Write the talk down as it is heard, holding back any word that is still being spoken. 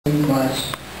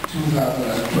March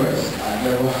 2012 at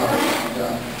Level House.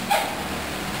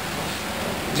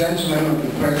 Gentlemen of the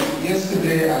press,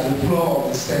 yesterday at the floor of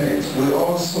the Senate, we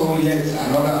also yet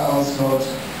another onslaught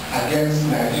against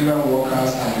Nigerian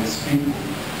workers and its people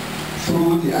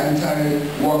through the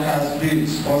anti-workers bill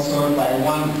sponsored by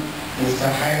one Mr.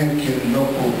 Heineken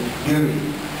Lopokbiri,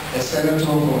 a senator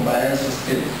from Bayelsa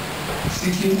State,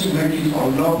 seeking to make it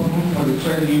unlawful for the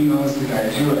trade unions in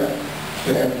Nigeria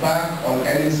to embark on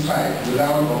any strike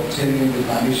without obtaining the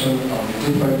permission of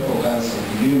the different organs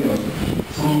of the union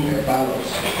through a ballot.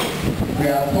 We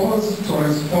are forced to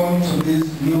respond to this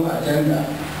new agenda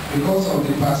because of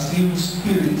the perceived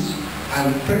spirit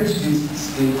and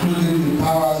prejudices, including the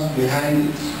powers behind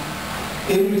it.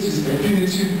 If it is a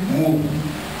punitive move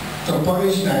to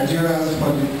punish Nigerians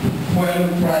for the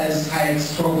fuel price hike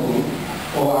struggle,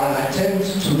 or an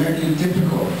attempt to make it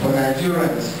difficult for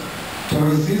Nigerians to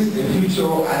resist the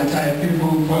future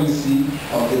anti-people policy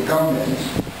of the government,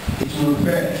 it will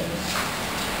fail.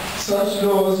 Such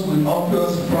laws with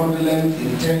obvious fraudulent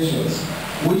intentions,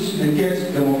 which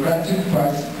negate democratic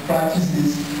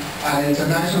practices and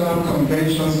international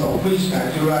conventions of which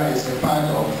Nigeria is a part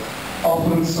of,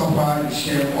 often suffer the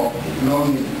shame of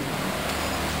ignoring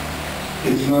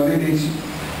it.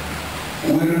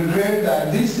 We regret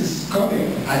that this is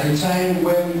coming at a time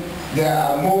when there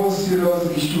are more serious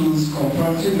issues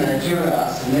confronting Nigeria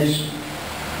as a nation.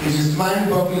 It is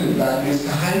mind-boggling that Mr.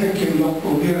 Heineken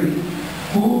Lopokbiri,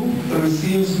 who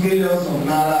receives millions of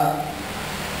naira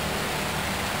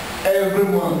every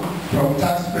month from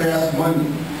taxpayers' money,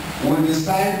 will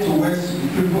decide to waste the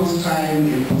people's time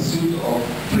in pursuit of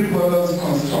frivolous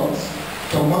constructs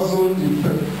to muzzle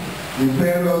the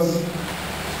various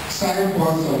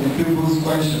signposts of the people's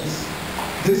conscience.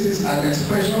 This is an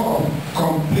expression of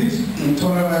complete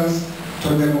intolerance to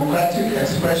democratic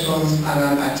expressions and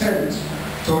an attempt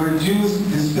to reduce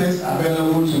the space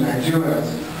available to Nigerians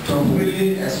to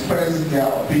freely express their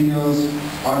opinions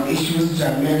on issues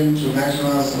germane to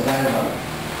national survival.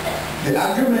 The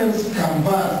arguments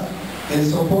canvassed in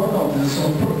support of the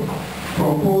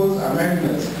proposed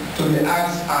amendments to the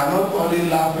acts are not only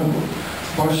laughable,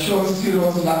 but show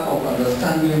serious lack of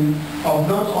understanding of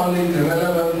not only the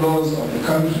relevant laws of the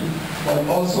country, but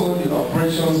also the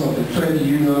operations of the trade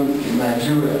union in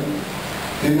Nigeria.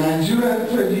 The Nigerian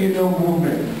trade union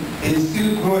movement is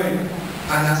still growing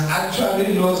and has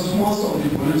actually lost most of the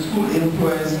political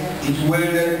influence it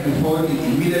wielded before and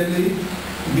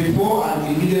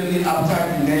immediately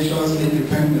after the nation's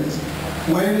independence,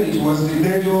 when it was the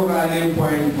major rallying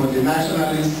point for the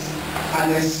nationalists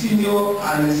and a senior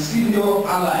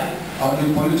ally of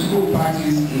the political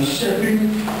parties in shaping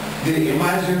the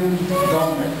emerging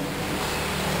government.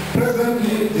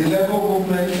 Presently, the Labour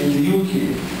movement in the UK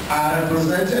are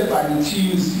represented by the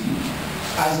TUC.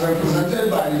 As represented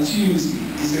by the TUC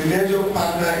is a major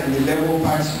partner in the Labour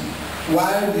Party,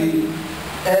 while the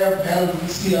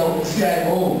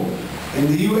AFL-CIO in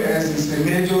the US is a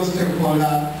major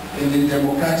stakeholder in the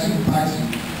Democratic Party,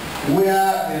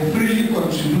 where they freely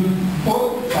contribute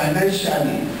both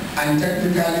financially and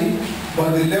technically,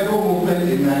 but the Labour movement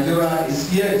in Nigeria is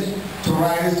yet to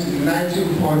rise to the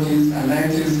 1940s and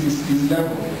 1960s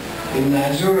level. In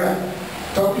Nigeria,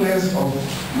 talk less of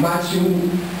matching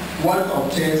what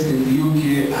obtains in the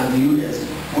UK and the US,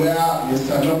 where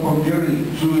Mr.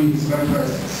 Lopokbiri drew his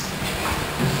references.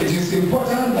 It is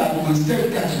important that we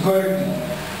state categorically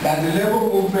that the Labour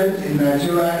movement in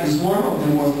Nigeria is one of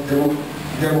the most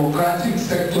democratic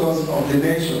sectors of the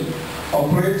nation,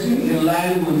 operating in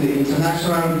line with the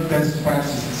international best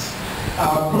practices.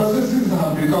 Our processes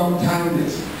have become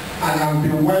timeless and have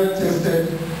been well tested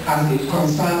as it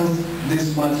concerns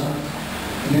this matter.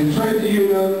 The trade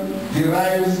union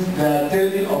derives their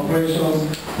daily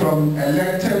operations from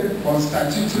elected or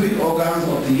statutory organs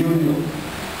of the union.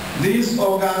 These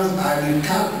organs are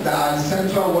the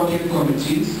central working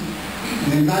committees,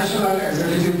 the National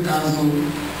Executive Council,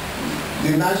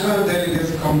 the National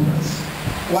Delegates Conference.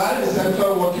 While the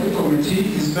Central Working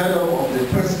Committee is made up of the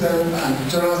President and the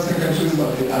General Secretaries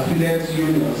of the affiliate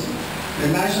unions, the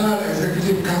National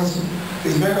Executive Council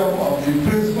is made up of the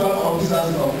principal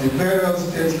officers of the various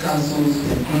state councils,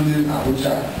 including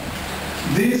Abuja.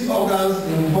 These organs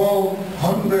involve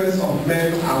hundreds of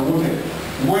men and women,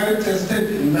 well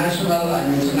tested in national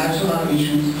and international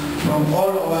issues from all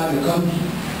over the country,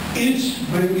 each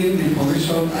bringing the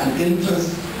position and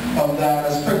interests of their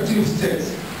respective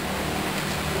states.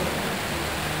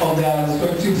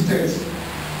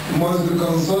 Must be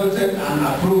consulted and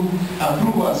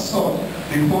approval sought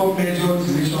before major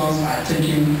decisions are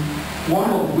taken, one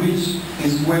of which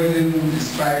is waiving the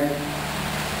strike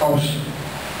option.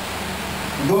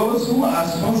 Those who are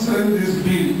sponsoring this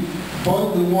bill,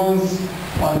 both the ones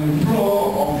on the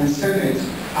floor of the Senate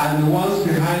and the ones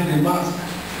behind the mask,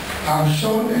 have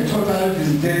shown a total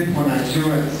disdain for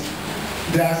Nigerians,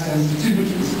 their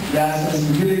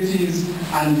sensibilities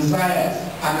and desires,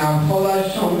 and have further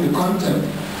shown the contempt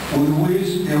with which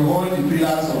they hold the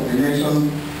pillars of the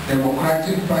nation's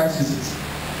democratic practices.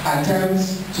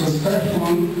 Attempts to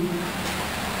stifle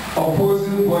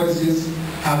opposing voices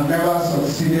have never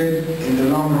succeeded in the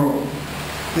long run.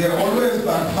 They always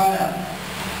backfire.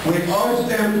 We urge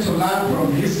them to learn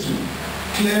from history,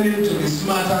 claiming to be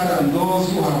smarter than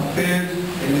those who have failed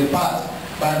in the past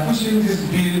by pushing this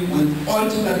bill will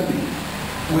ultimately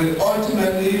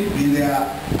be their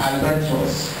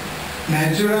albatross.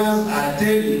 Nigerians are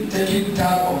daily taking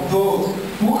tab of those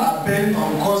who are bent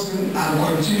on causing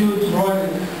and continued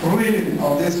ruining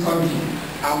of this country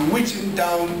and witching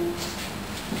down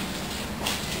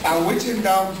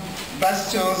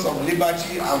bastions of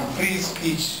liberty and free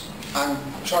speech and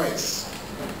choice.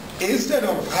 Instead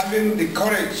of having the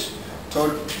courage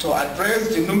to address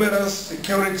the numerous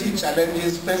security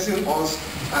challenges facing us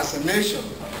as a nation,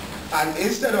 and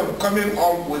instead of coming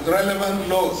up with relevant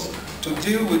laws to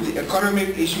deal with the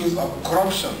economic issues of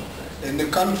corruption in the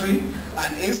country,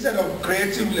 and instead of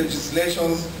creative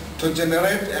legislations to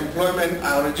generate employment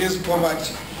and reduce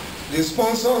poverty, the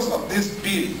sponsors of this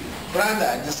bill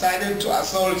rather decided to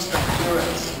assault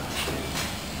Nigerians.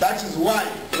 That is why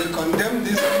we condemn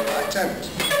this attempt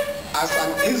as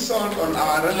an insult on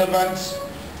our relevant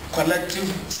collective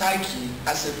psyche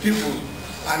as a people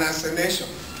and as a nation.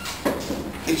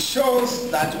 It shows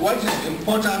that what is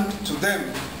important to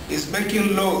them is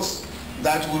making laws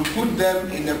that will put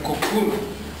them in a cocoon,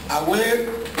 away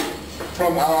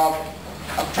from our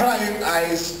prying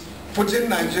eyes, putting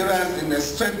Nigerians in a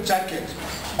straitjacket,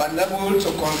 unable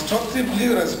to constructively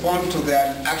respond to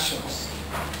their actions.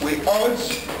 We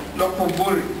urge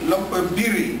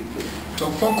Lopokbiri to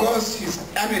focus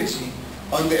his energy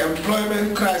on the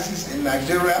employment crisis in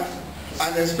Nigeria,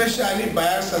 and especially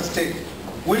Bayelsa State,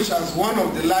 which has one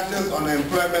of the largest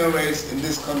unemployment rates in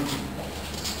this country.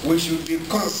 We should be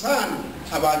concerned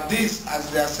about this as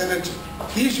their senator.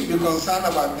 He should be concerned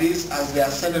about this as their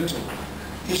senator.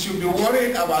 He should be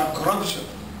worried about corruption.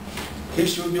 He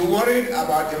should be worried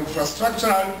about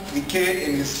infrastructural decay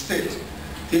in his state.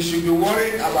 He should be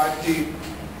worried about the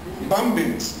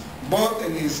bombings, both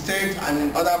in his state and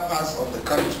in other parts of the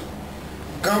country.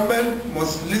 Government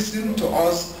must listen to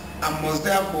us and must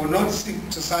therefore not seek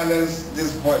to silence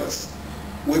this voice.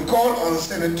 We call on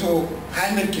Sewnator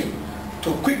Heineken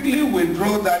to quickly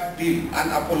withdraw that bill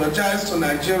and apologize to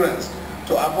Nigerians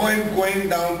to avoid going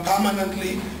down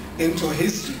permanently into the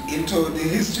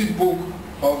history book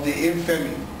of the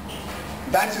infamy.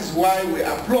 That is why we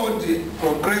applaud the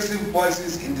progressive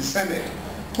voices in the Senate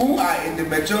who are in the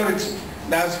majority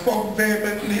that spoke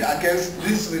vehemently against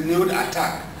this renewed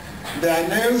attack. Their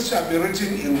names shall be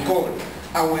written in gold,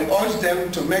 and we urge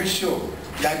them to make sure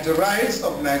that the rights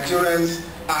of Nigerians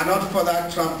are not further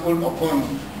trampled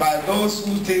upon by those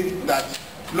who think that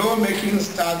lawmaking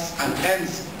starts and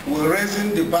ends with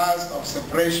raising the bars of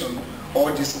separation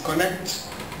or disconnect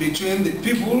between the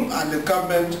people and the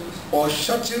government, or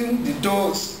shutting the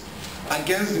doors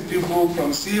against the people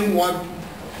from seeing what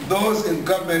those in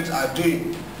government are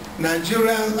doing.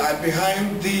 Nigerians are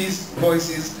behind these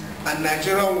voices, and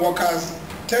Nigerian workers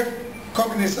take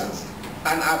cognizance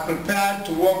and are prepared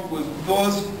to work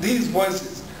with these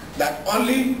voices that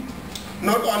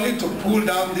not only to pull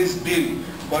down this bill,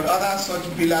 but other such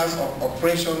pillars of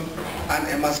oppression and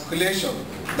emasculation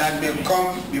that may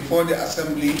come before the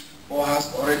Assembly or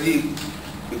has already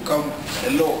become a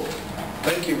law.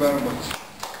 Thank you very much.